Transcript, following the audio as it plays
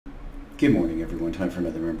Good morning, everyone. Time for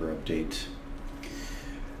another member update.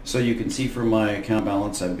 So you can see from my account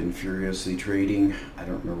balance, I've been furiously trading. I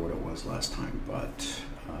don't remember what it was last time, but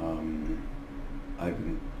I've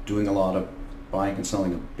been doing a lot of buying and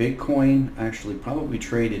selling of Bitcoin. Actually, probably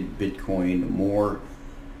traded Bitcoin more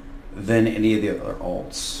than any of the other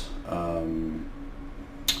alts.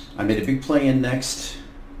 I made a big play in Next,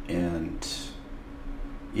 and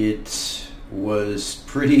it was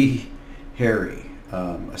pretty hairy.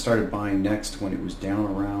 I started buying Next when it was down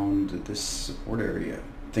around this support area,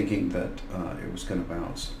 thinking that it was going to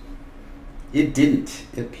bounce. It didn't.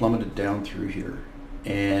 It plummeted down through here,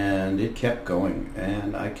 and it kept going,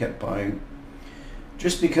 and I kept buying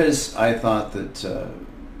just because I thought that,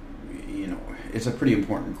 it's a pretty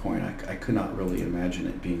important coin. I could not really imagine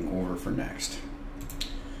it being over for Next.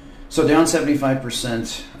 So down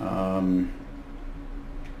 75%.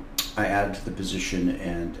 I added to the position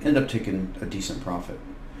and ended up taking a decent profit.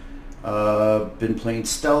 Been playing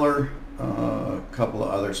Stellar, a couple of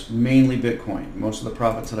others, mainly Bitcoin. Most of the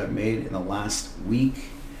profits that I've made in the last week,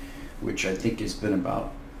 which I think has been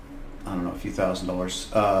about, I don't know, a few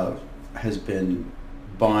 $1,000s, has been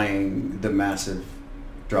buying the massive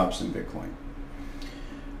drops in Bitcoin.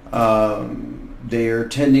 They're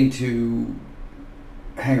tending to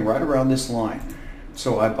hang right around this line.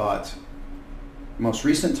 So I bought, most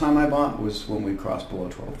recent time I bought was when we crossed below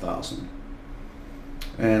 12,000.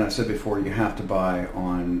 And I said before, you have to buy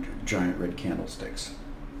on giant red candlesticks.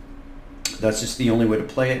 That's just the only way to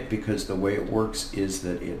play it, because the way it works is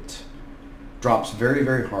that it drops very,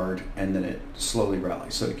 very hard and then it slowly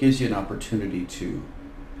rallies. So it gives you an opportunity to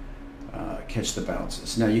catch the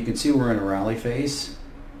bounces. Now you can see we're in a rally phase,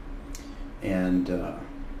 and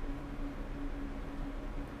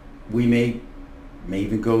we may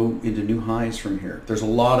even go into new highs from here. There's a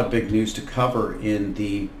lot of big news to cover in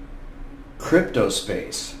the crypto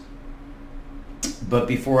space. But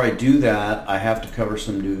before I do that, I have to cover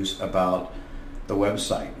some news about the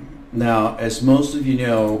website. Now, as most of you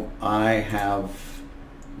know, I have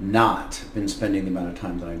not been spending the amount of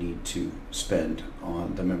time that I need to spend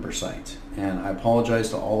on the member site. And I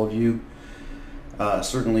apologize to all of you.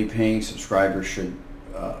 Certainly paying subscribers should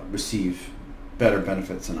receive better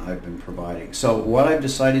benefits than I've been providing. So what I've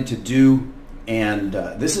decided to do, and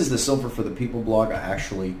this is the Silver for the People blog. I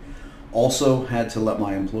actually also had to let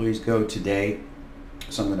my employees go today,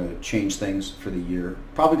 so I'm going to change things for the year.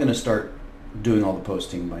 Probably going to start doing all the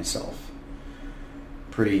posting myself.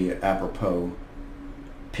 Pretty apropos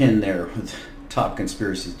pin there with top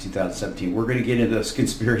conspiracies 2017. We're going to get into those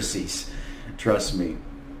conspiracies. Trust me.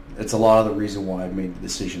 It's a lot of the reason why I've made the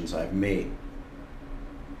decisions I've made.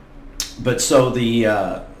 But so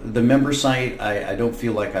the member site, I don't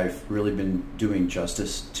feel like I've really been doing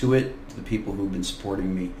justice to it, to the people who've been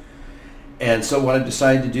supporting me. And so what I've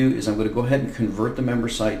decided to do is I'm going to go ahead and convert the member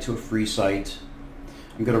site to a free site.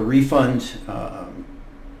 I'm going to refund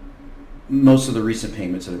most of the recent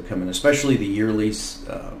payments that have come in, especially the yearlies.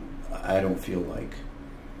 I don't feel like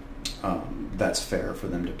that's fair for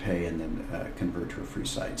them to pay and then convert to a free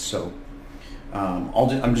site. So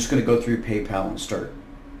I'm just going to go through PayPal and start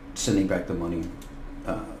sending back the money,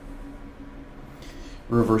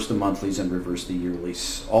 reverse the monthlies and reverse the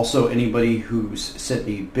yearlies. Also, anybody who's sent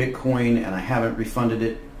me Bitcoin and I haven't refunded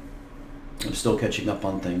it, I'm still catching up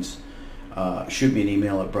on things, shoot me an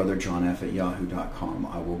email at brotherjohnf@yahoo.com.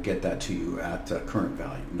 I will get that to you at current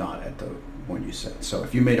value, not at the one you sent. So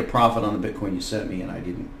if you made a profit on the Bitcoin you sent me and I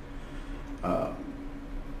didn't,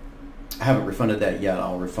 haven't refunded that yet,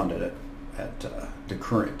 I'll refund it at the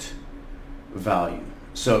current value,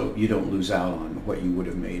 so you don't lose out on what you would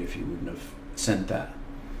have made if you wouldn't have sent that.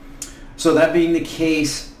 So that being the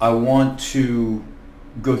case, I want to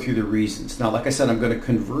go through the reasons. Now, like I said, I'm going to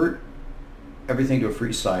convert everything to a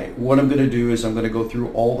free site. What I'm going to do is I'm going to go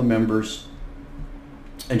through all the members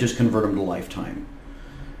and just convert them to lifetime.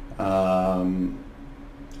 I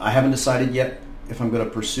haven't decided yet if I'm going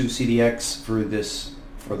to pursue CDX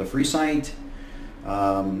for the free site.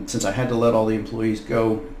 Since I had to let all the employees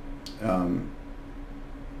go,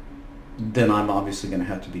 then I'm obviously going to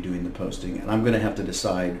have to be doing the posting, and I'm going to have to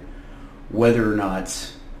decide whether or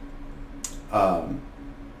not I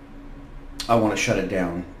want to shut it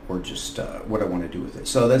down or just what I want to do with it.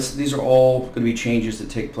 So these are all going to be changes that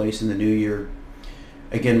take place in the new year.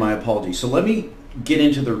 Again, my apologies. So let me get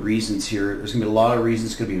into the reasons here. There's going to be a lot of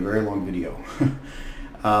reasons. It's going to be a very long video.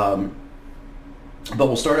 But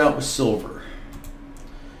we'll start out with silver.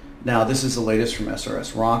 Now, this is the latest from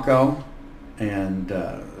SRS Rocco, and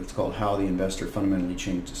it's called How the Investor Fundamentally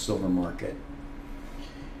Changed the Silver Market.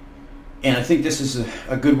 And I think this is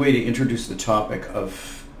a good way to introduce the topic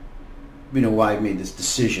of why I made this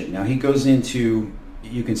decision. Now he goes into,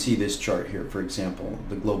 you can see this chart here, for example,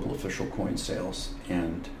 the global official coin sales,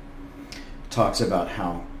 and talks about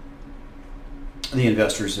how the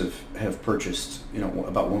investors have purchased,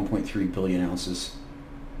 about 1.3 billion ounces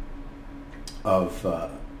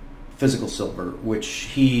of physical silver, which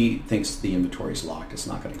he thinks the inventory is locked. It's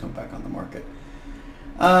not going to come back on the market.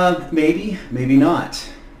 Maybe, maybe not.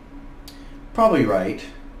 Probably right.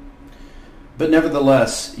 But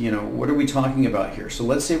nevertheless, what are we talking about here? So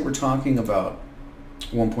let's say we're talking about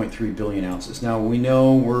 1.3 billion ounces. Now we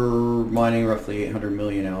know we're mining roughly 800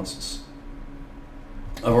 million ounces.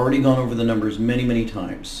 I've already gone over the numbers many, many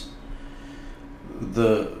times.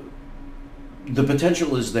 The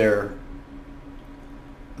potential is there.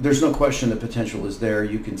 There's no question the potential is there.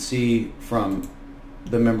 You can see from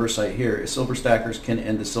the member site here, Silver Stackers can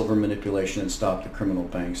end the silver manipulation and stop the criminal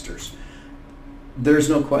banksters. There's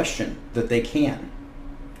no question that they can.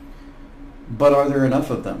 But are there enough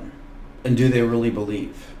of them? And do they really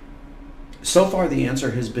believe? So far the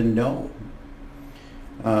answer has been no.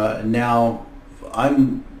 Now,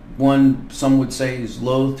 I'm one, some would say, is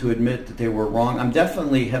loath to admit that they were wrong. I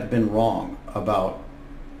definitely have been wrong about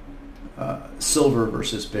silver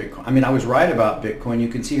versus Bitcoin. I mean, I was right about Bitcoin. You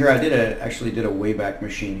can see here, I actually did a Wayback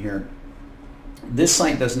Machine here. This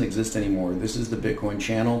site doesn't exist anymore. This is the Bitcoin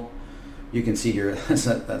channel. You can see here, that's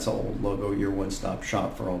an old logo, your one-stop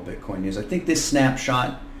shop for all Bitcoin news. I think this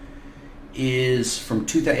snapshot is from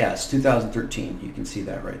 2013. You can see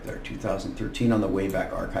that right there, 2013 on the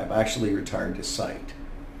Wayback Archive. I actually retired this site.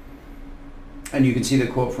 And you can see the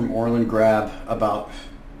quote from Orland Grab about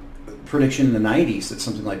prediction in the 90s that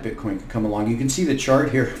something like Bitcoin could come along. You can see the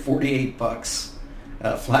chart here, 48 bucks,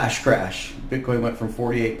 flash crash. Bitcoin went from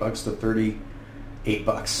 48 bucks to 38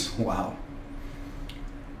 bucks. Wow.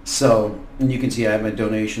 So, and you can see I have my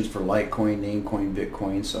donations for Litecoin, Namecoin,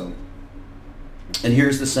 Bitcoin. So, and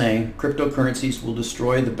here's the saying: cryptocurrencies will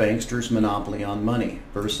destroy the banksters' monopoly on money,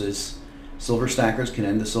 versus silver stackers can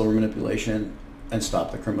end the silver manipulation and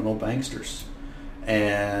stop the criminal banksters.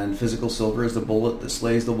 And physical silver is the bullet that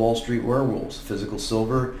slays the Wall Street werewolves. Physical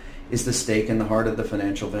silver is the stake in the heart of the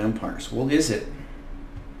financial vampires. Well, is it?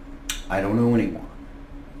 I don't know anymore.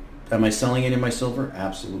 Am I selling any of my silver?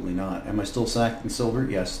 Absolutely not. Am I still stacking silver?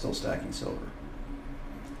 Yes, still stacking silver.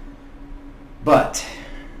 But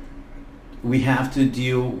we have to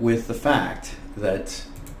deal with the fact that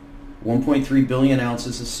 1.3 billion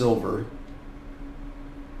ounces of silver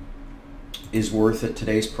is worth at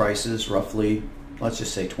today's prices roughly, let's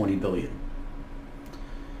just say 20 billion.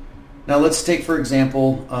 Now let's take, for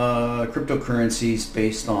example, cryptocurrencies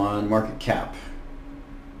based on market cap.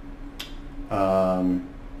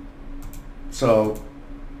 So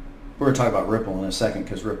we're going to talk about Ripple in a second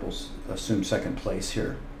because Ripple's assumed second place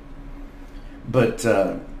here. But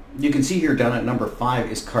you can see here down at number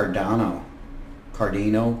 5 is Cardano.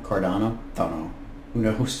 Cardano? Don't know. Who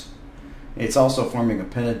knows? It's also forming a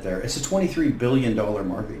pennant there. It's a $23 billion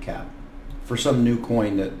market cap for some new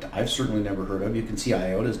coin that I've certainly never heard of. You can see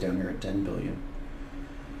IOTA's down here at 10 billion.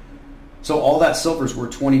 So all that silver's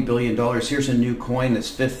worth $20 billion. Here's a new coin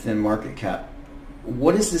that's 5th in market cap.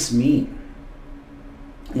 What does this mean?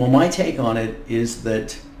 Well, my take on it is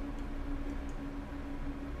that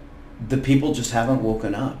the people just haven't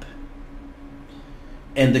woken up.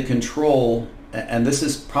 And the control, and this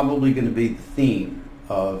is probably going to be the theme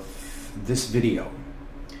of this video,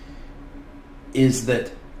 is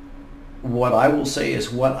that what I will say is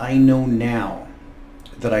what I know now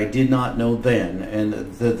that I did not know then, and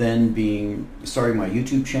the then being starting my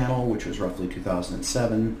YouTube channel, which was roughly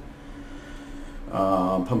 2007,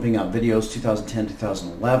 pumping out videos 2010,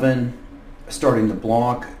 2011, starting the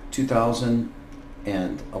blog 2011,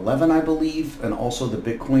 I believe, and also the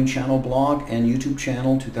Bitcoin channel blog and YouTube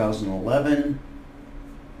channel 2011.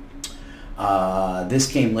 This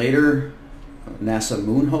came later, NASA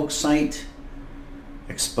moon hoax site,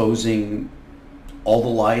 exposing all the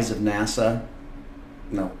lies of NASA.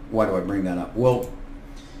 Now, why do I bring that up? Well,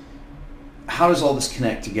 how does all this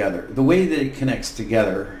connect together? The way that it connects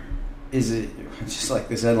together is just like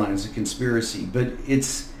this headline is a conspiracy, but it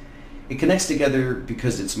connects together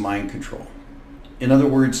because it's mind control. In other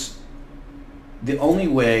words, the only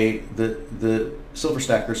way that the silver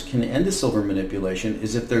stackers can end the silver manipulation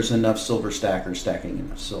is if there's enough silver stackers stacking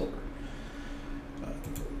enough silver.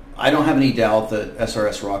 I don't have any doubt that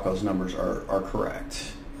SRS Rocco's numbers are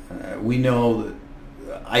correct. We know that,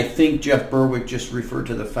 I think Jeff Berwick just referred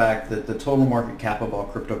to the fact that the total market cap of all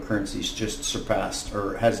cryptocurrencies just surpassed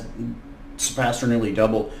or nearly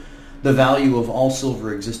doubled the value of all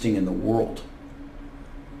silver existing in the world.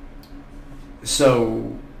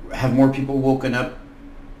 So have more people woken up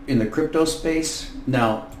in the crypto space.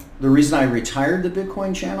 Now, the reason I retired the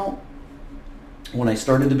Bitcoin channel, when I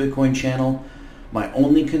started the Bitcoin channel, my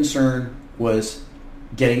only concern was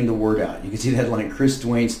getting the word out. You can see the headline, Chris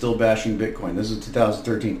Dwayne still bashing Bitcoin. This is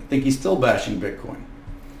 2013. I think he's still bashing Bitcoin.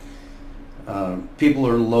 People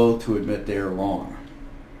are loath to admit they are wrong.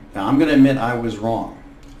 Now, I'm going to admit I was wrong.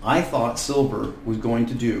 I thought silver was going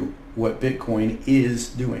to do what Bitcoin is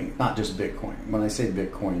doing. Not just Bitcoin. When I say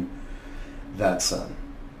Bitcoin, that's a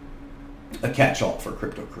catch-all for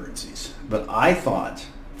cryptocurrencies. But I thought,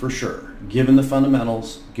 for sure, given the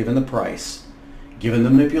fundamentals, given the price, given the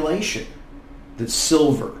manipulation, that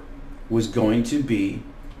silver was going to be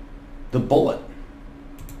the bullet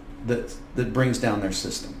that brings down their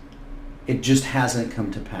system. It just hasn't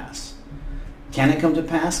come to pass. Can it come to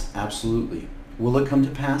pass? Absolutely. Will it come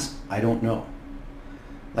to pass? I don't know.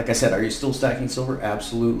 Like I said, are you still stacking silver?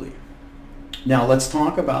 Absolutely. Now let's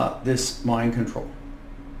talk about this mind control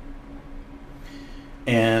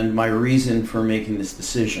and my reason for making this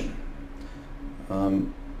decision.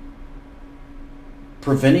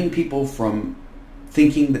 Preventing people from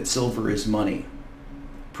thinking that silver is money,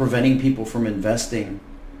 preventing people from investing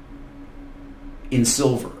in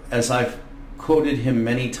silver. As I've quoted him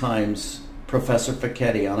many times, Professor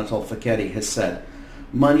Fiketty, Anatol Fiketty, has said,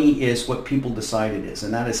 money is what people decide it is.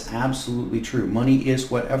 And that is absolutely true. Money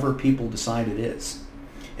is whatever people decide it is.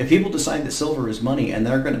 If people decide that silver is money and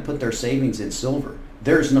they're going to put their savings in silver,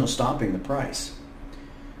 there's no stopping the price.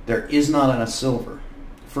 There is not enough silver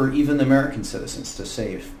for even the American citizens to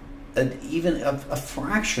save even a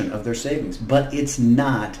fraction of their savings. But it's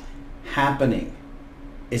not happening.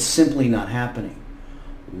 It's simply not happening.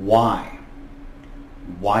 Why?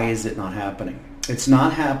 Why is it not happening? It's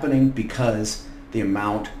not happening because the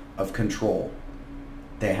amount of control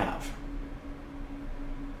they have.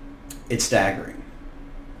 It's staggering.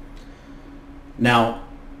 Now,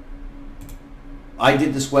 I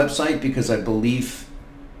did this website because I believe,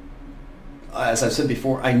 as I've said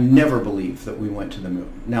before, I never believed that we went to the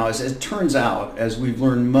moon. Now, as it turns out, as we've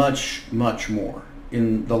learned much, much more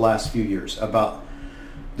in the last few years about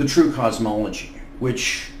the true cosmology,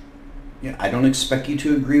 which I don't expect you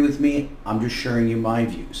to agree with me. I'm just sharing you my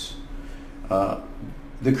views.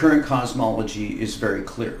 The current cosmology is very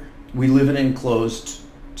clear. We live in an enclosed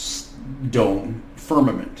dome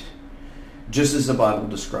firmament, just as the Bible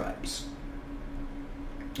describes.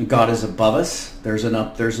 God is above us. There's an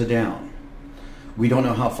up, there's a down. We don't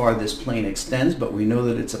know how far this plane extends, but we know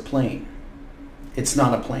that it's a plane. It's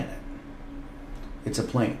not a planet. It's a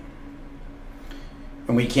plane.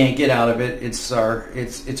 And we can't get out of it. It's our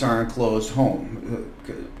enclosed home,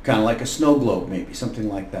 kind of like a snow globe, maybe something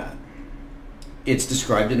like that. It's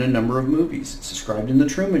described in a number of movies. It's described in the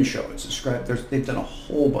Truman Show. It's described. They've done a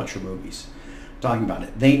whole bunch of movies talking about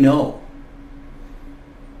it. They know.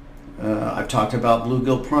 I've talked about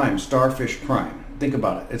Bluegill Prime, Starfish Prime. Think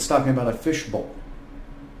about it. It's talking about a fishbowl.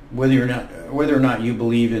 Whether or not you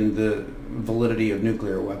believe in the validity of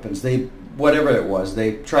nuclear weapons, whatever it was,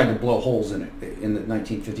 they tried to blow holes in it in the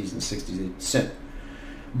 1950s and 60s. They sent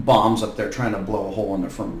bombs up there trying to blow a hole in the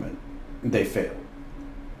firmament. They failed.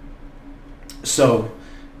 So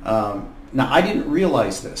now I didn't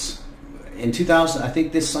realize this. In 2000, I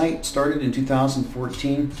think this site started in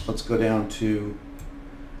 2014. Let's go down to,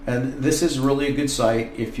 and this is really a good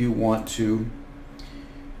site if you want to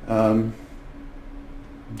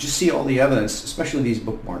just see all the evidence, especially these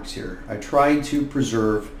bookmarks here. I tried to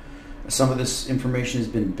preserve. Some of this information has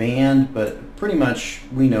been banned, but pretty much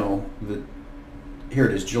we know that, here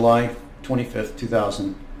it is, July 25th,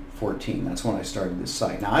 2014. That's when I started this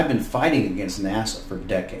site. Now, I've been fighting against NASA for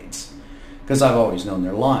decades because I've always known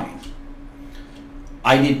they're lying.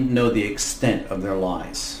 I didn't know the extent of their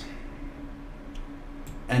lies.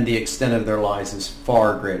 And the extent of their lies is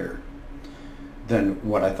far greater than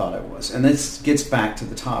what I thought it was. And this gets back to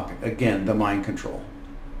the topic, again, the mind control.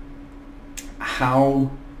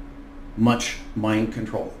 How much mind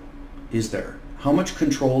control is there? How much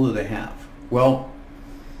control do they have? Well,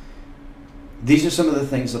 these are some of the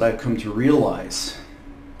things that I've come to realize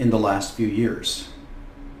in the last few years.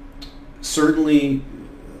 Certainly,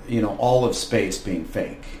 all of space being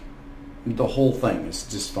fake. The whole thing is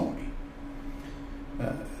just phony.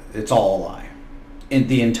 It's all a lie. And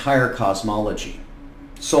the entire cosmology,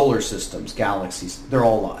 solar systems, galaxies, they're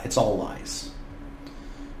all lies. It's all lies.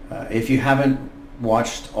 If you haven't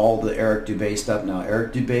watched all the Eric Dubay stuff, now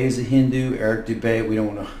Eric Dubay is a Hindu. Eric Dubay, we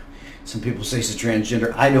don't know. Some people say he's a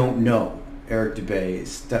transgender. I don't know. Eric Dubay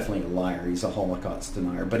is definitely a liar. He's a Holocaust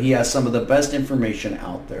denier. But he has some of the best information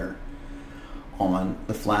out there on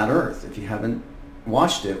the flat earth. If you haven't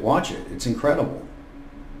watched it, watch it. It's incredible.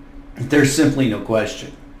 There's simply no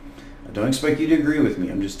question. I don't expect you to agree with me.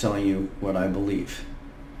 I'm just telling you what I believe.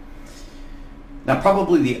 Now,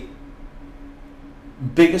 probably the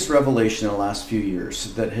biggest revelation in the last few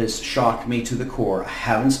years that has shocked me to the core, I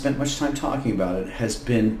haven't spent much time talking about it, has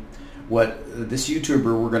been what this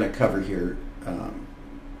YouTuber we're going to cover here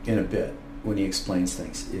in a bit when he explains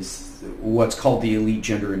things, is what's called the elite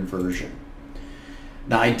gender inversion.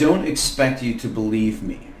 Now, I don't expect you to believe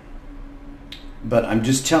me, but I'm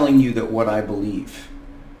just telling you that what I believe.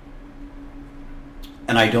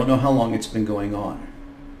 And I don't know how long it's been going on.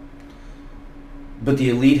 But the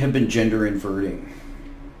elite have been gender inverting.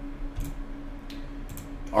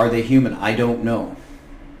 Are they human? I don't know.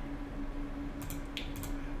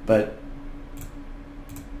 But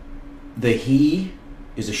the he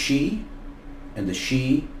is a she, and the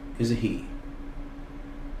she is a he.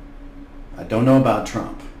 I don't know about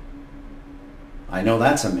Trump. I know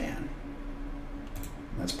that's a man.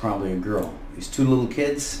 That's probably a girl. These two little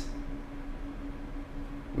kids,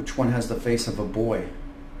 which one has the face of a boy?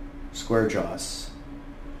 Square jaws.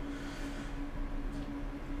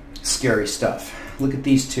 Scary stuff. Look at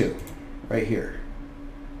these two right here.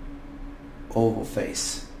 Oval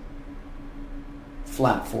face.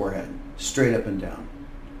 Flat forehead. Straight up and down.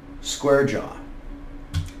 Square jaw.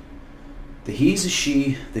 The he's a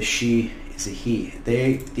she, the she is a he.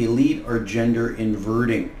 The elite are gender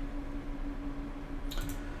inverting.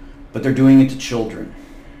 But they're doing it to children.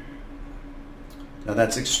 Now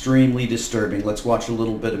that's extremely disturbing. Let's watch a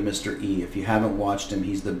little bit of Mr. E. If you haven't watched him,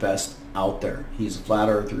 he's the best out there. He's a flat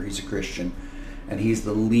earther, he's a Christian, and he's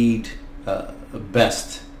the lead,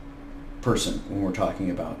 best person when we're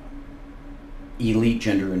talking about elite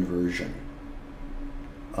gender inversion.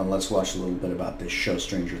 Let's watch a little bit about this show,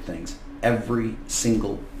 Stranger Things. Every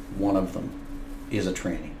single one of them is a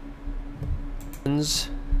tranny.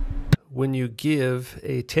 When you give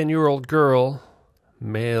a 10-year-old girl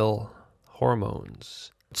male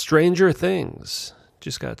hormones. Stranger Things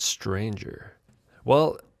just got stranger.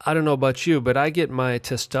 Well, I don't know about you, but I get my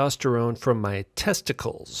testosterone from my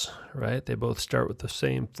testicles, right? They both start with the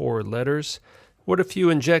same 4 letters. What if you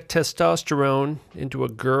inject testosterone into a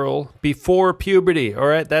girl before puberty? All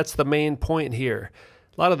right, that's the main point here.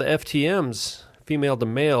 A lot of the FTMs, female to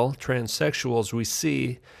male transsexuals we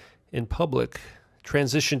see in public,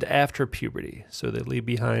 transitioned after puberty, so they leave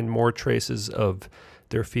behind more traces of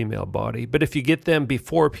their female body. But if you get them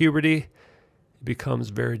before puberty, it becomes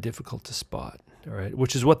very difficult to spot, all right?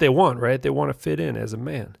 Which is what they want, right? They want to fit in as a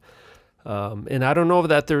man. And I don't know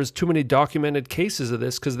that there's too many documented cases of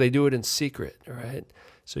this because they do it in secret, all right?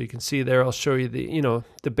 So you can see there, I'll show you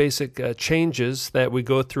the basic changes that we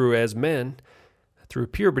go through as men through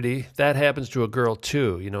puberty. That happens to a girl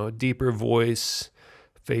too, deeper voice,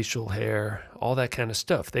 facial hair, all that kind of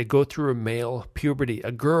stuff. They go through a male puberty.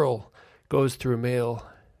 A girl goes through a male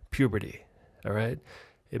puberty, all right?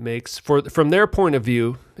 It makes, from their point of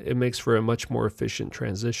view, it makes for a much more efficient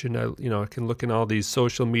transition. I can look in all these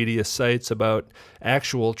social media sites about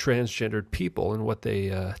actual transgendered people and what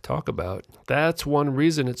they talk about. That's one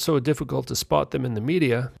reason it's so difficult to spot them in the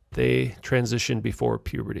media. They transition before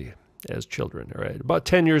puberty as children, all right? About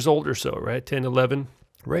 10 years old or so, right? 10, 11.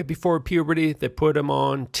 Right before puberty, they put them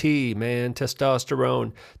on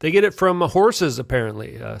testosterone. They get it from horses,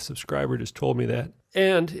 apparently. A subscriber just told me that.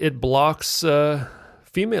 And it blocks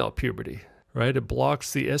female puberty, right? It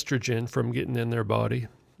blocks the estrogen from getting in their body.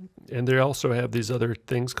 And they also have these other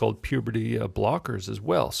things called puberty blockers as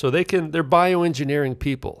well. So they're bioengineering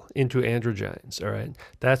people into androgynes, all right?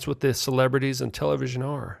 That's what the celebrities and television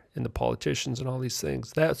are, and the politicians and all these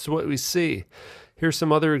things. That's what we see. Here's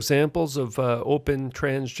some other examples of open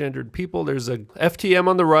transgendered people. There's a FTM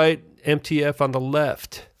on the right, MTF on the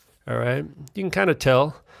left, all right? You can kind of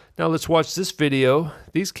tell. Now let's watch this video.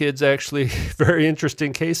 These kids actually, very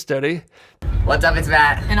interesting case study. What's up, it's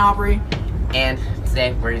Matt. And Aubrey. And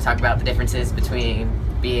today we're going to talk about the differences between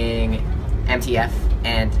being MTF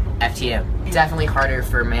and FTM. Definitely harder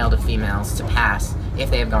for male to females to pass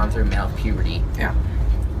if they have gone through male puberty. Yeah.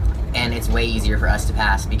 And it's way easier for us to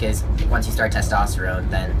pass because once you start testosterone,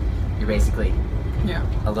 then you're basically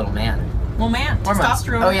a little man. Well, man,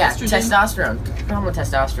 testosterone. Oh yeah, estrogen. Testosterone. The problem with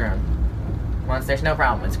testosterone. Once there's no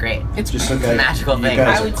problem, it's great. It's just so a magical thing. You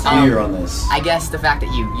guys I would are say. clear on this. I guess the fact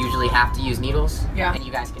that you usually have to use needles, Yeah. and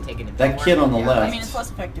you guys can take it. That kid on the left. I mean, it's less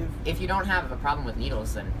effective. If you don't have a problem with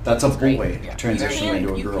needles, then That's a it's great. boy Yeah. transitioning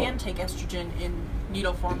into a You girl. can take estrogen in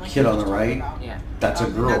needle form. The Like kid you on were the talking right, about. Yeah. that's a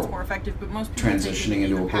And girl. that's more effective, but most people transitioning take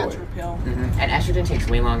into either a patch boy. or pill. And estrogen takes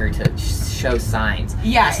way longer to show signs.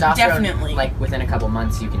 Yeah, Testosterone, definitely. Like within a couple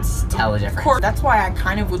months, you can tell a Of difference. course, that's why I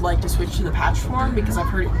kind of would like to switch to the patch form because I've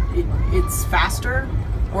heard it's faster,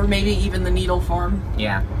 or maybe even the needle form.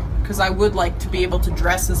 Yeah. because I would like to be able to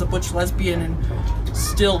dress as a butch lesbian and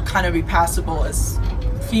still kind of be passable as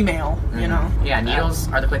female, you know? Yeah, needles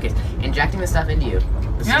are the quickest. Injecting the stuff into you.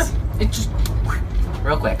 It just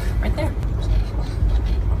Real quick. right there.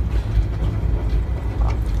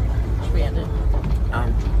 Should we end it?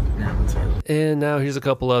 No, that's right. And now here's a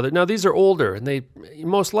couple other. Now these are older, and they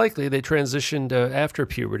most likely they transitioned after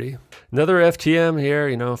puberty. Another FTM here,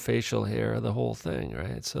 you know, facial hair, the whole thing,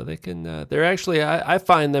 right? So they can. They're actually. I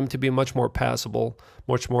find them to be much more passable,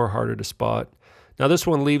 much more harder to spot. Now this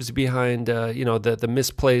one leaves behind, you know, the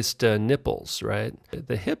misplaced nipples, right?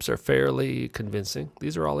 The hips are fairly convincing.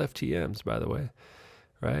 These are all FTMs, by the way,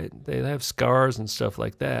 right? They have scars and stuff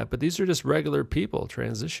like that, but these are just regular people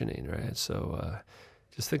transitioning, right? So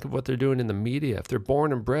just think of what they're doing in the media. If they're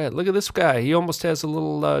born and bred, look at this guy. He almost has a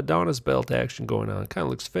little Donna's belt action going on. Kind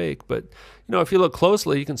of looks fake, but you know, if you look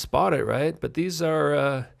closely, you can spot it, right? But these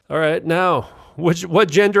are all right. Now,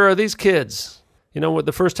 what gender are these kids? You know,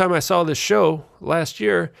 the first time I saw this show last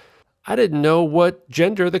year, I didn't know what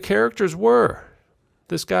gender the characters were.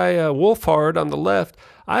 This guy, Wolfhard on the left,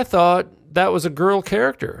 I thought that was a girl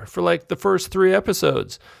character for like the first 3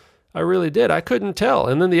 episodes. I really did. I couldn't tell.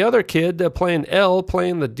 And then the other kid playing L,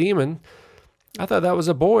 playing the demon, I thought that was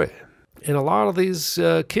a boy. And a lot of these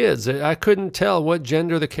kids, I couldn't tell what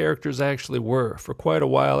gender the characters actually were for quite a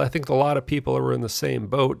while. I think a lot of people were in the same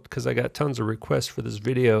boat because I got tons of requests for this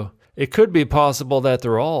video. It could be possible that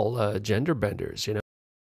they're all gender benders, you know.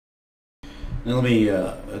 Now let me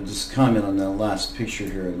just comment on the last picture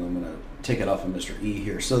here, and I'm going to take it off of Mr. E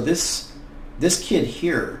here. So this kid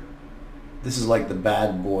here, this is like the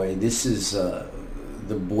bad boy. This is the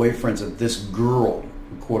boyfriends of this girl,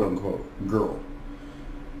 quote unquote girl.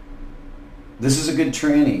 This is a good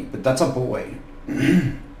tranny, but that's a boy.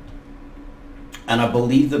 And I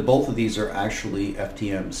believe that both of these are actually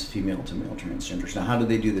FTMs, female to male transgenders. Now, how do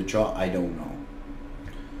they do the job? I don't know.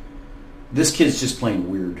 This kid's just plain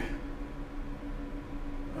weird.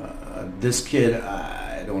 This kid,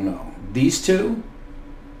 I don't know. These two,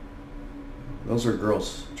 those are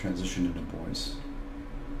girls transitioned into boys.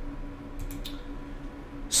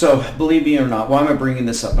 So, believe me or not, why am I bringing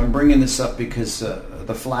this up? I'm bringing this up because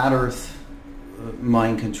the flat earth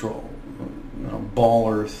mind control, you know,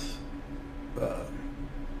 ball earth,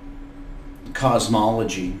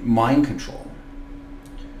 cosmology, mind control,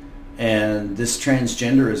 and this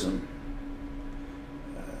transgenderism,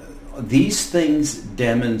 these things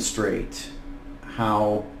demonstrate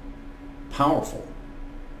how powerful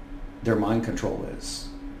their mind control is,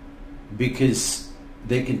 because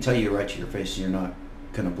they can tell you right to your face and you're not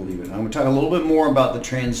going to believe it. I'm going to talk a little bit more about the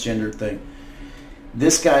transgender thing.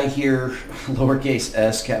 This guy here, lowercase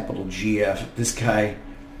s, capital GF, this guy,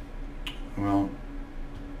 well,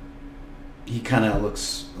 he kind of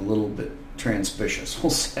looks a little bit transpicious, we'll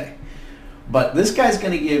say. But this guy's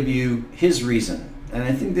going to give you his reason. And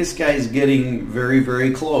I think this guy's getting very,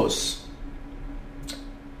 very close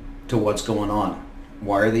to what's going on.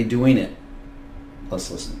 Why are they doing it? Let's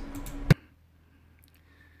listen.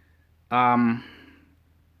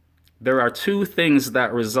 There are 2 things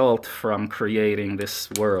that result from creating this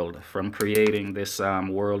world, from creating this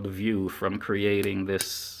worldview, from creating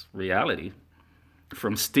this reality,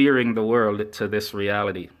 from steering the world to this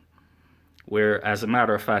reality, where, as a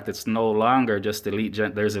matter of fact, it's no longer just elite.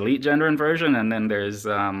 There's elite gender inversion, and then there's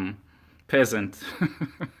peasant,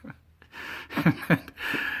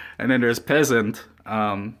 and then there's peasant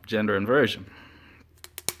gender inversion.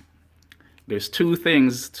 There's 2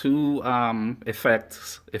 things, 2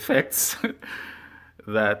 effects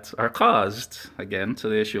that are caused, again, to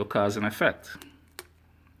the issue of cause and effect.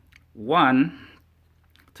 One,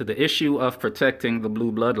 to the issue of protecting the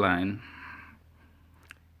blue bloodline.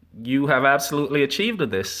 You have absolutely achieved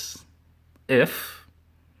this if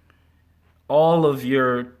all of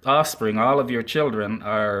your offspring, all of your children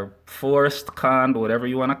are forced, conned, whatever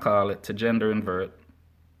you want to call it, to gender invert,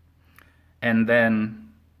 and then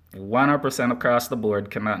 100% across the board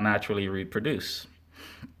cannot naturally reproduce.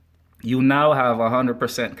 You now have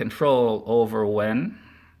 100% control over when,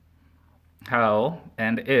 how,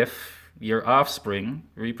 and if your offspring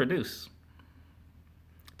reproduce.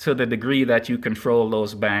 To the degree that you control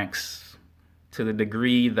those banks, to the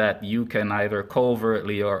degree that you can either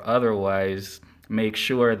covertly or otherwise make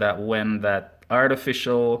sure that when that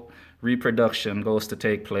artificial reproduction goes to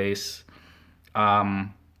take place,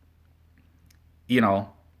 you know,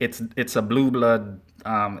 it's a blue blood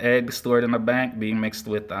egg stored in a bank being mixed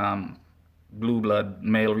with blue blood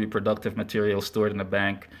male reproductive material stored in a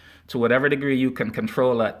bank. To whatever degree you can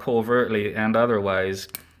control that covertly and otherwise,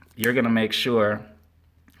 you're going to make sure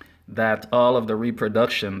that all of the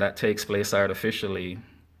reproduction that takes place artificially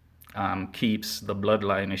keeps the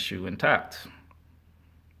bloodline issue intact.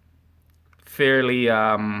 Fairly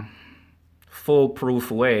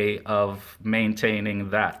foolproof way of maintaining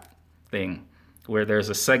that thing, where there's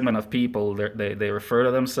a segment of people, they refer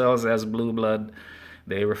to themselves as blue blood,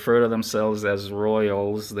 they refer to themselves as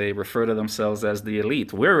royals, they refer to themselves as the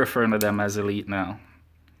elite. We're referring to them as elite now.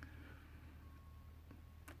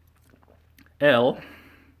 L,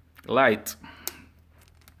 light.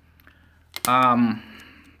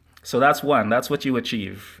 So that's one, that's what you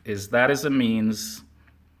achieve, that is a means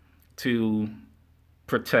to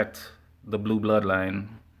protect the blue bloodline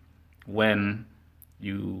when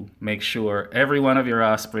you make sure every one of your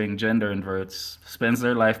offspring gender inverts, spends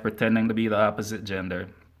their life pretending to be the opposite gender.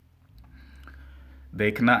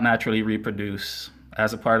 They cannot naturally reproduce.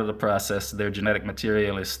 As a part of the process, their genetic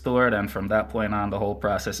material is stored, and from that point on, the whole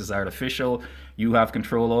process is artificial. You have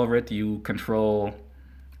control over it. You control,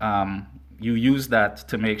 you use that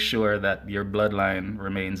to make sure that your bloodline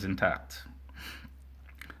remains intact.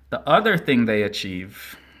 The other thing they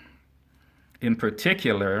achieve, in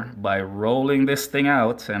particular, by rolling this thing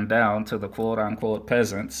out and down to the quote-unquote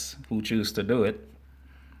peasants who choose to do it,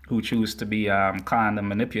 who choose to be conned and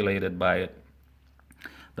manipulated by it,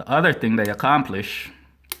 the other thing they accomplish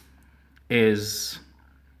is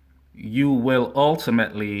you will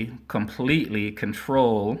ultimately completely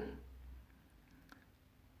control.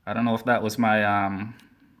 I don't know if that was my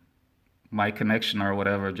my connection or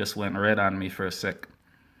whatever just went red on me for a sec.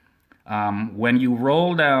 When you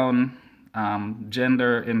roll down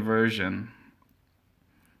gender inversion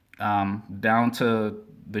down to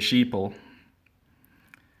the sheeple,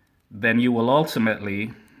 then you will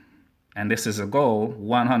ultimately, and this is a goal,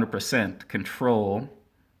 100% control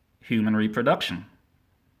human reproduction.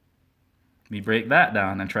 We break that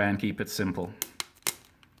down and try and keep it simple.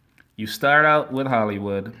 You start out with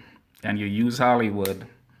Hollywood, and you use Hollywood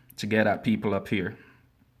to get at people up here,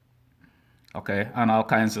 okay, on all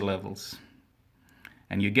kinds of levels.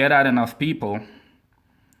 And you get at enough people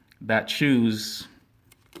that choose,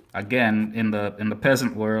 again, in the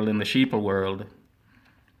peasant world, in the sheeple world,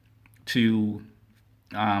 to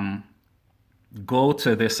go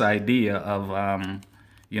to this idea of,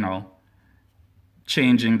 you know,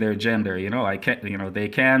 changing their gender. You know, they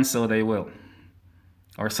can, so they will.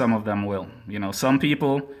 Or some of them will. You know, some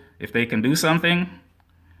people, if they can do something,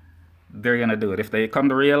 they're going to do it. If they come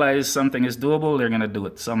to realize something is doable, they're going to do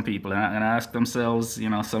it. Some people, and ask themselves, you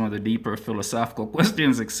know, some of the deeper philosophical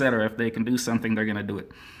questions, etc. If they can do something, they're going to do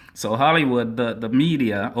it. So Hollywood, the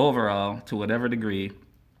media overall, to whatever degree,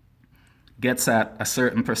 gets at a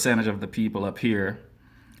certain percentage of the people up here,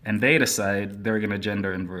 and they decide they're going to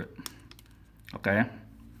gender invert. Okay?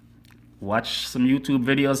 Watch some YouTube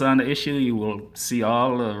videos on the issue. You will see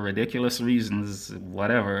all the ridiculous reasons,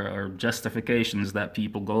 whatever, or justifications that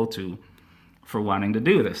people go to for wanting to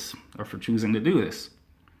do this, or for choosing to do this.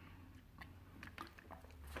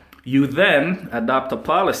 You then adopt a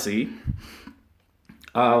policy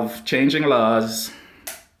of changing laws,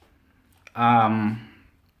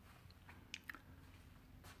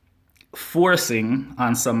 forcing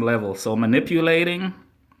on some level, so manipulating,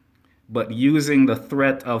 but using the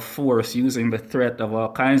threat of force, using the threat of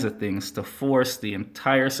all kinds of things to force the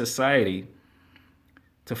entire society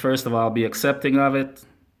to, first of all, be accepting of it,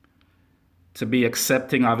 to be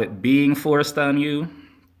accepting of it being forced on you,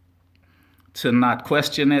 to not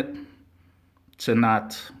question it, to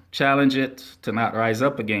not challenge it, to not rise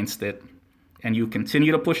up against it. And you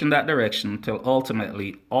continue to push in that direction until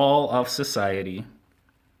ultimately all of society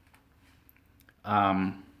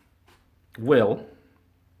will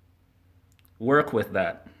work with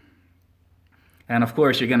that. And of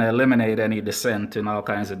course, you're going to eliminate any dissent in all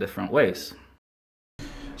kinds of different ways.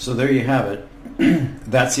 So there you have it.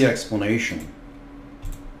 That's the explanation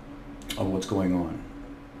of what's going on.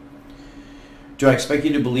 Do I expect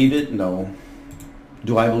you to believe it? No.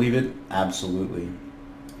 Do I believe it? Absolutely.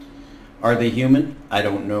 Are they human? I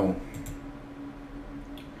don't know.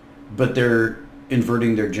 But they're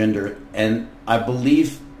inverting their gender, and I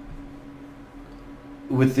believe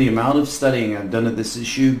with the amount of studying I've done of this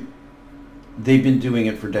issue, they've been doing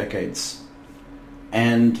it for decades.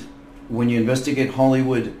 And when you investigate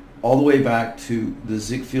Hollywood all the way back to the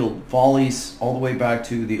Ziegfeld Follies, all the way back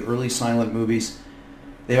to the early silent movies,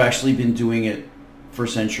 they've actually been doing it for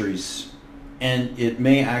centuries. And it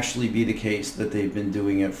may actually be the case that they've been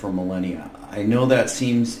doing it for millennia. I know that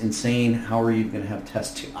seems insane. How are you going to have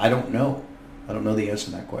tests? I don't know. I don't know the answer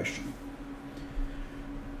to that question.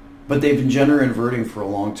 But they've been gender inverting for a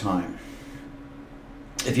long time.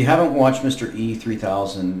 If you haven't watched Mr.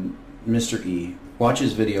 E3000, Mr. E, watch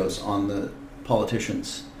his videos on the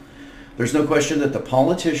politicians. There's no question that the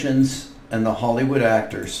politicians and the Hollywood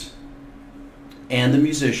actors and the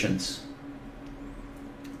musicians,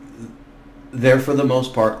 they're for the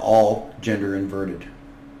most part all gender inverted.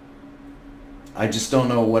 I just don't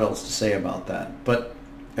know what else to say about that. But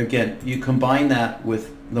again, you combine that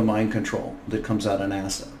with the mind control that comes out of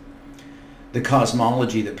NASA, the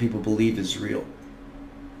cosmology that people believe is real.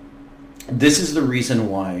 This is the reason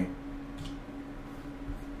why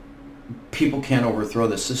people can't overthrow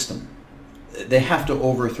the system. They have to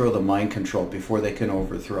overthrow the mind control before they can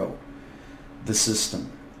overthrow the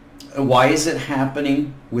system. Why is it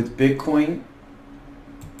happening with Bitcoin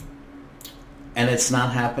and it's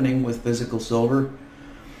not happening with physical silver?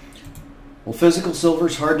 Well, physical silver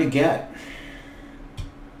is hard to get.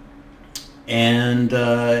 And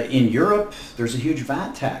in Europe, there's a huge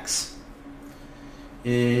VAT tax.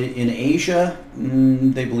 In Asia,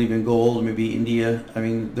 they believe in gold, maybe India. I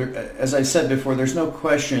mean, as I said before, there's no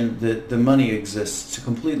question that the money exists to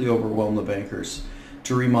completely overwhelm the bankers,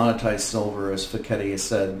 to remonetize silver, as Piketty has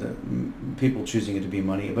said, people choosing it to be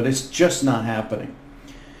money. But it's just not happening.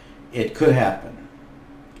 It could happen.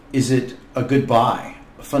 Is it a good buy?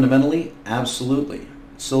 Fundamentally, absolutely.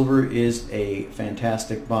 Silver is a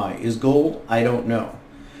fantastic buy. Is gold? I don't know.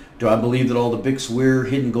 Do I believe that all the Big Swear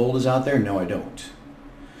hidden gold is out there? No, I don't.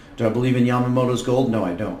 Do I believe in Yamamoto's gold? No,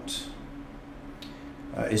 I don't.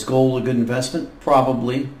 Is gold a good investment?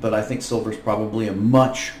 Probably, but I think silver is probably a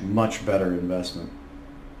much, much better investment.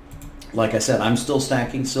 Like I said, I'm still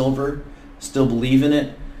stacking silver, still believe in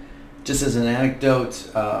it. Just as an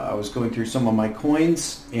anecdote, I was going through some of my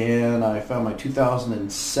coins and I found my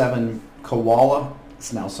 2007 Koala.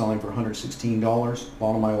 It's now selling for $116. A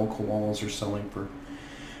lot of my old Koalas are selling for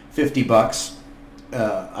 $50.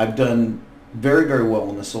 I've done very, very well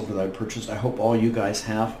on the silver that I purchased. I hope all you guys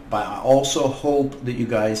have. But I also hope that you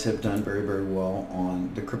guys have done very, very well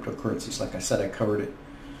on the cryptocurrencies. Like I said, I covered it.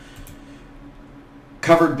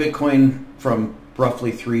 Covered Bitcoin from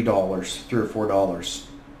roughly $3 or $4.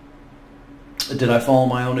 Did I follow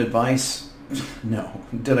my own advice? No.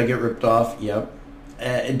 Did I get ripped off? Yep.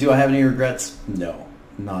 Do I have any regrets? No,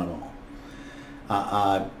 not at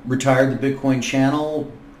all. Retired the Bitcoin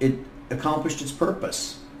channel. It accomplished its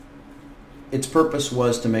purpose. Its purpose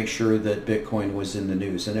was to make sure that Bitcoin was in the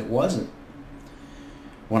news, and it wasn't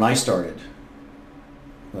when I started.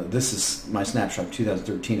 This is my snapshot of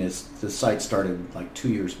 2013. The site started like 2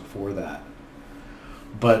 years before that.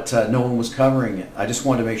 But no one was covering it. I just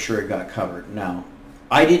wanted to make sure it got covered. Now,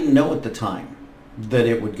 I didn't know at the time that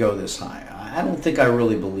it would go this high. I don't think I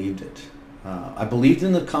really believed it. I believed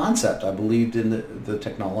in the concept. I believed in the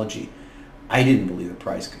technology. I didn't believe the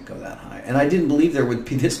price could go that high. And I didn't believe there would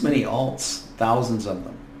be this many alts, thousands of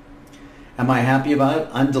them. Am I happy about it?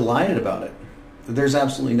 I'm delighted about it. There's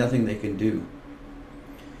absolutely nothing they can do.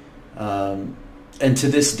 And to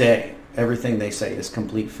this day, everything they say is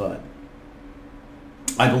complete FUD.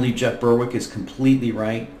 I believe Jeff Berwick is completely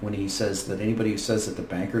right when he says that anybody who says that the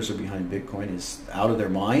bankers are behind Bitcoin is out of their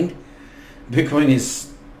mind. Bitcoin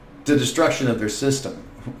is the destruction of their system.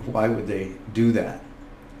 Why would they do that?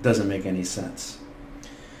 Doesn't make any sense.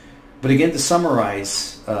 But again, to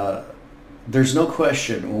summarize, there's no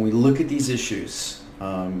question when we look at these issues.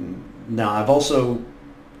 Now, I've also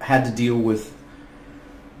had to deal with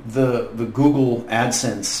the Google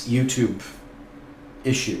AdSense YouTube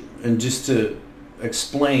issue. And just to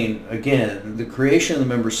explain, again, the creation of the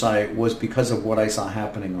member site was because of what I saw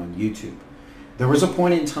happening on YouTube. There was a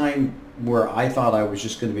point in time where I thought I was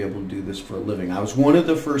just going to be able to do this for a living. I was one of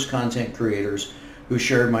the first content creators who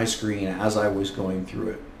shared my screen as I was going through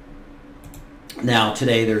it. Now,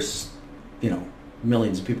 today there's,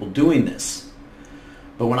 millions of people doing this.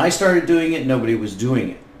 But when I started doing it, nobody was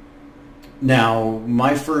doing it. Now,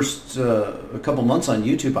 my first a couple months on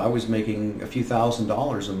YouTube, I was making a few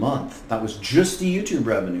 $1,000s a month. That was just the YouTube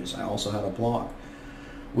revenues. I also had a blog.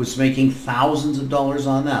 Was making thousands of dollars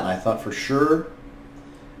on that. I thought for sure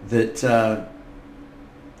that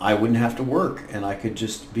I wouldn't have to work and I could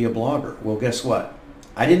just be a blogger. Well, guess what?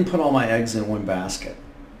 I didn't put all my eggs in one basket.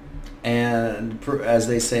 And as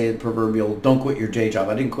they say, the proverbial, don't quit your day job.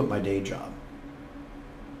 I didn't quit my day job.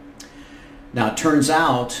 Now, it turns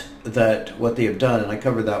out that what they have done, and I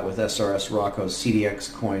covered that with SRS Rocco's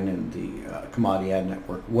CDX coin and the Commodity Ad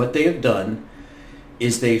Network, what they have done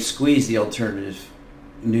is they've squeezed the alternative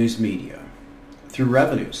news media through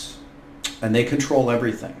revenues, and they control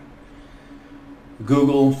everything.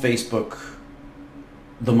 Google, Facebook,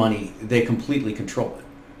 the money, they completely control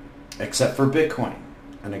it, except for Bitcoin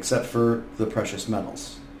and except for the precious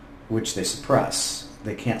metals, which they suppress.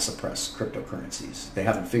 They can't suppress cryptocurrencies. They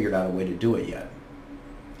haven't figured out a way to do it yet.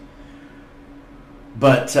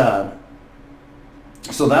 But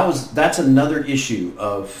So that's another issue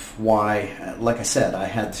of why, like I said, I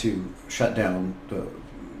had to shut down the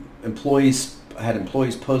employees. I had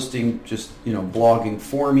employees posting, just blogging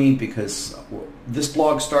for me, because this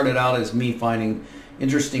blog started out as me finding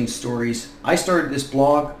interesting stories. I started this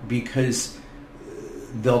blog because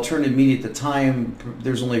the alternative media at the time,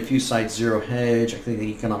 there's only a few sites, Zero Hedge, I think the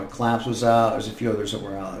Economic Collapse was out, there's a few others that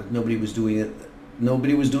were out. Nobody was doing it.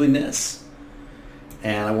 Nobody was doing this.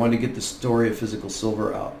 And I wanted to get the story of physical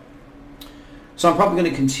silver out. So I'm probably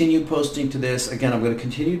going to continue posting to this. Again, I'm going to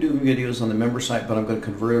continue doing videos on the member site, but I'm going to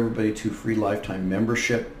convert everybody to free lifetime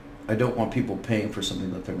membership. I don't want people paying for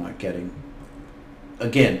something that they're not getting.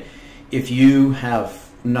 Again, if you have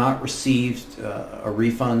not received a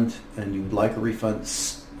refund and you would like a refund,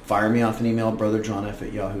 fire me off an email,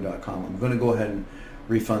 brotherjohnf@yahoo.com. I'm going to go ahead and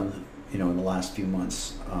refund, in the last few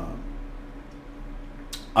months.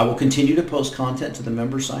 I will continue to post content to the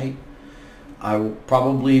member site. I will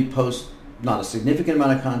probably post not a significant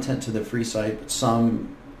amount of content to the free site, but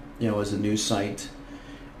some, as a news site.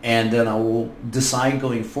 And then I will decide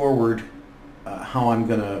going forward how I'm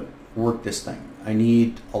going to work this thing. I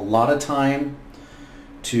need a lot of time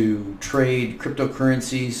to trade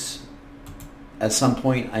cryptocurrencies. At some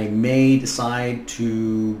point, I may decide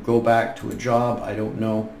to go back to a job. I don't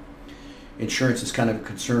know. Insurance is kind of a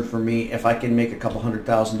concern for me. If I can make a couple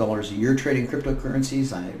 $100,000 a year trading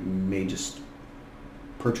cryptocurrencies, I may just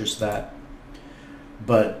purchase that.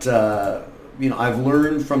 But I've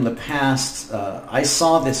learned from the past. I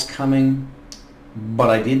saw this coming, but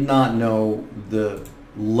I did not know the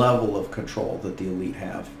level of control that the elite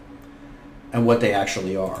have and what they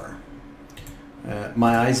actually are.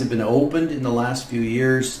 My eyes have been opened in the last few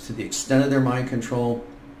years to the extent of their mind control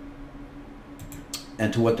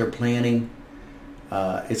and to what they're planning.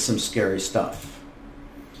 It's some scary stuff.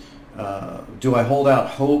 Do I hold out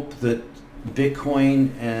hope that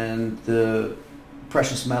Bitcoin and the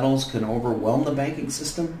precious metals can overwhelm the banking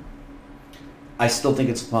system? I still think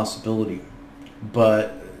it's a possibility.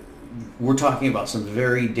 But we're talking about some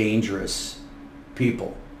very dangerous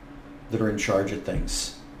people that are in charge of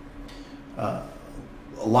things. A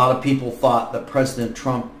lot of people thought that President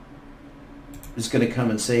Trump is going to come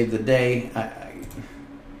and save the day.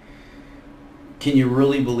 Can you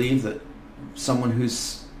really believe that someone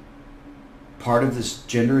who's part of this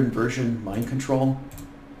gender inversion mind control,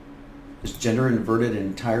 this gender inverted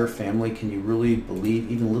entire family, can you really believe,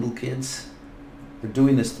 even little kids? They're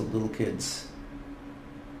doing this to little kids.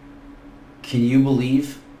 Can you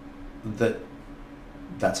believe that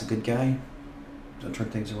that's a good guy? Don't turn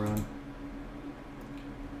things around.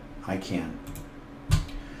 I can.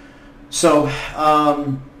 So,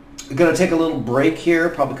 I'm going to take a little break here,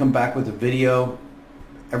 probably come back with a video.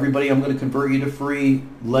 Everybody, I'm going to convert you to free.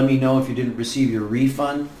 Let me know if you didn't receive your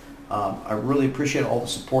refund. I really appreciate all the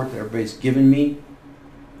support that everybody's given me.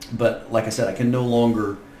 But like I said, I can no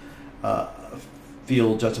longer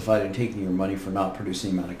feel justified in taking your money for not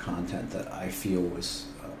producing the amount of content that I feel was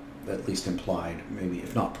at least implied, maybe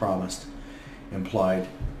if not promised, implied.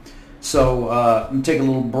 So I'm going to take a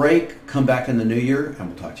little break, come back in the new year, and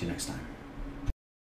we'll talk to you next time.